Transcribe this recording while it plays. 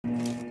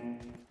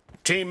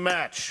Team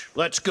match,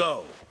 let's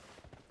go.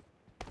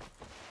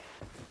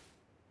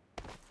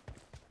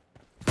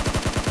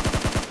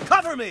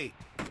 Cover me!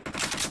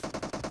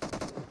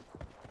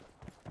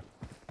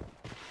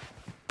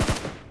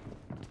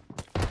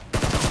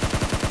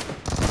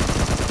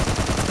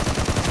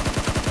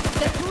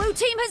 The blue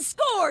team has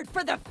scored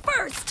for the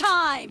first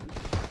time!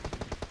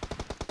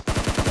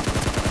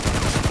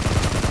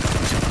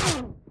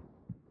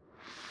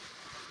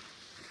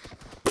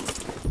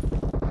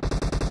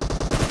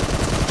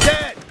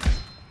 Dead!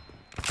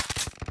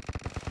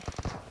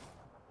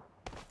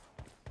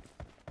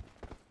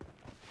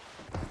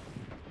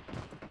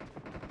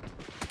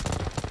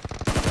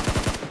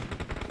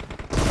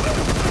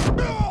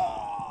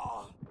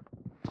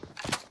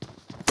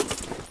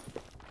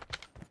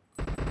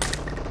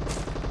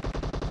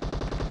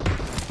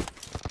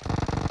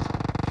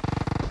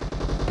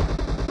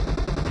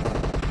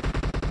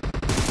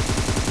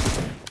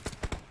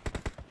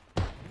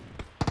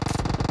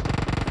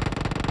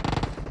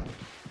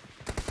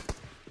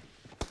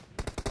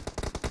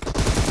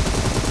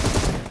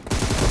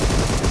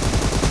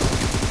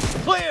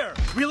 Clear!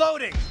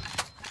 Reloading!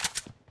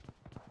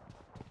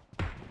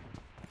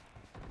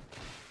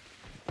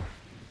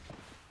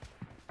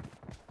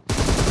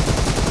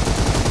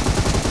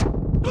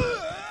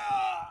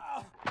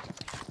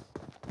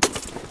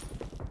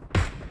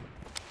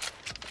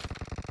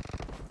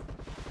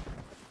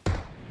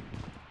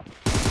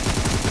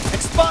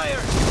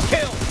 Expired!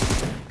 Kill!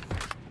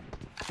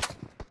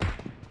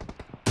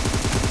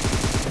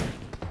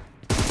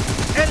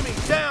 Enemy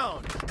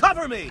down!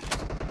 Cover me!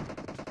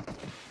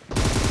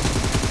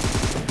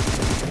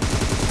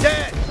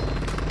 Dead!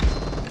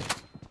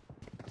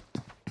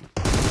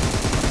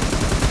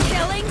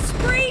 Killing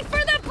spree for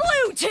the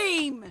blue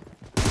team!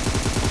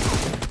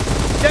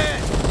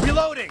 Dead!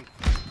 Reloading!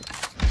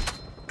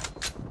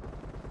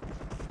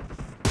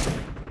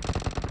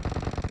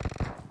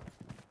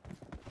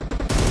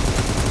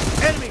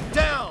 Enemy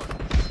down!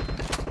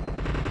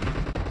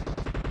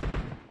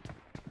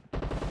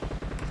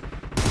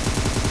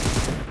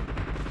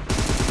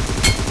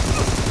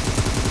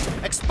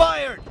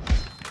 Expired!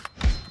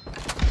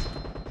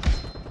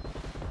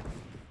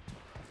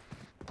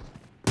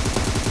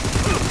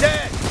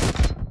 Dead!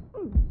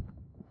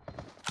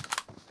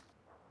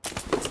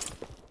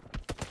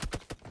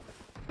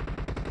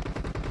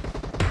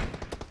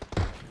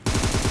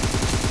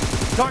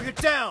 Target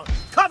down!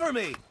 Cover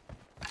me!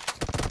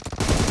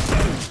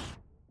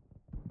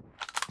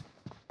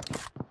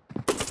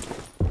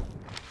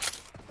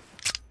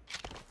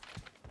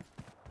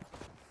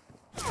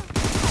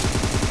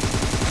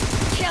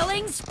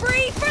 Killing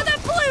spree for the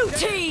blue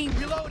team!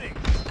 Reloading!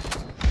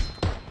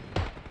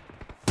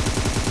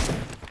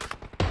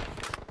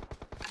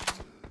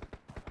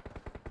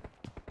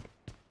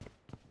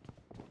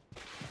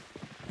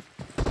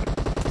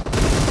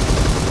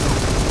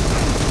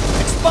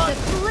 The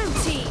blue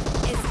team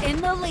is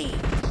in the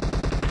lead.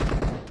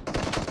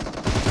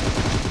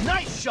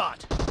 Nice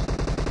shot!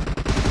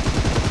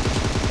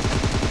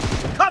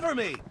 Cover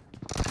me!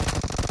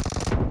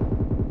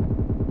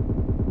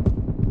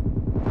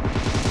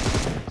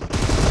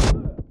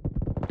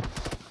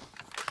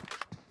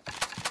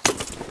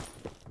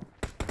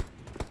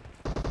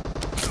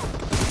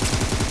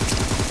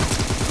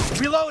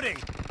 Reloading!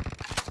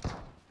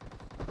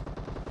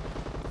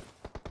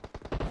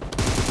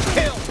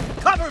 Kill!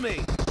 Cover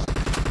me!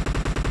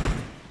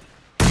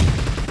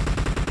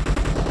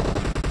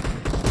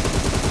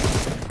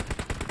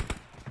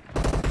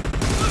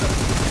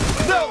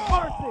 No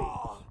mercy!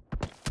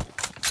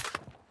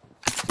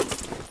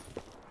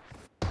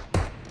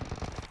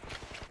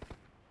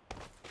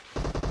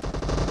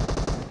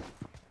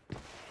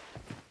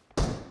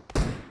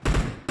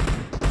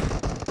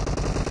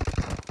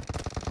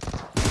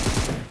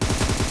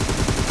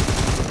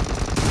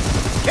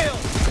 Kill!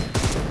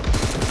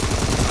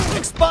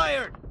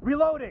 Expired!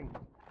 Reloading!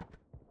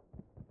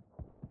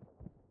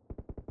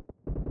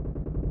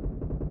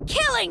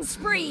 Killing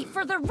spree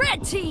for the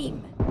red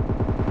team!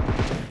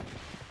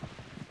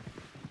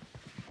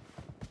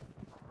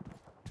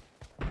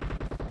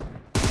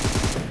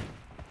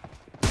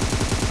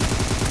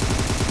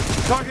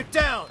 Target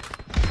down!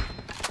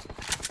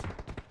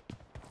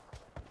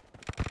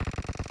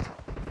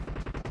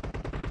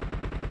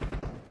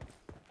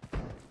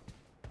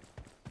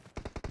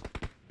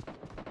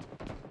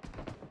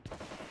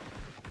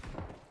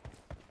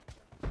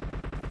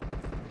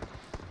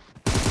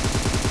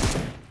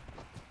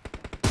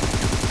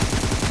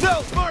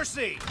 No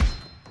mercy!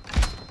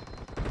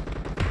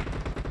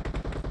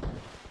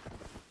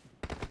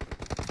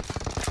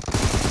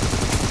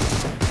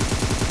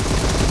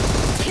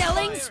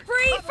 Killing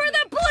spree for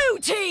the blue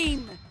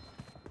team!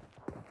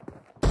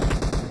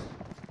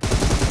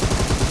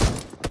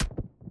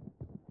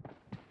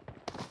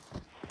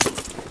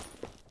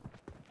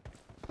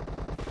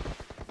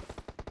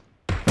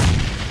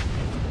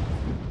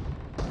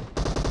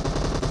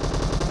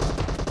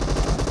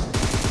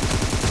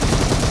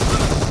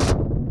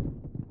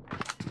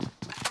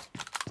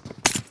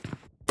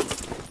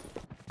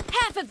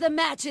 the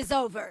match is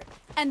over,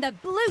 and the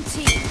blue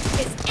team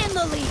is in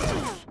the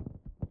lead.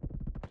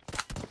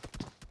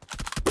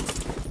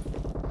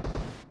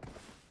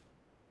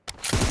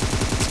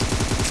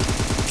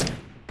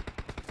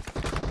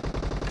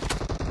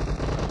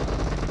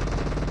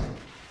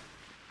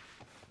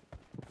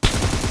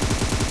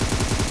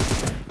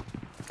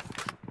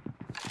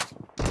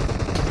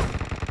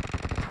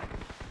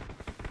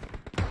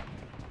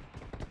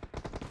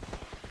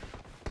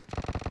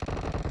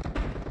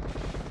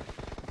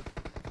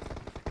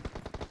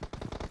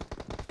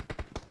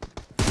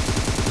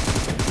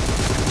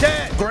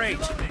 Dead! Great!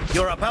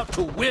 You're about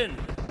to win!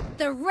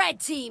 The red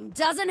team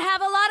doesn't have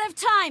a lot of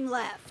time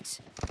left.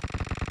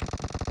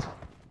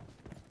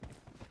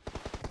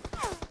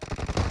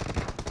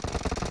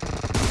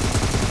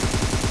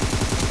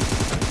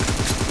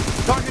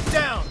 Target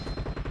down!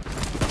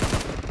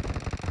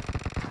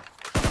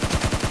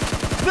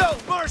 No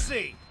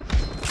mercy!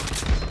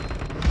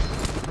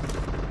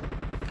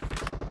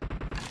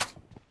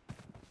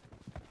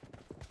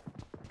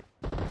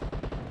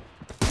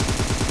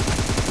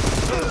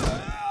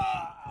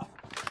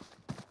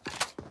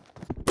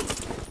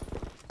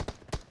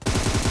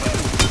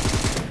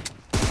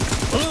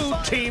 Blue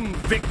team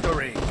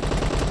victory!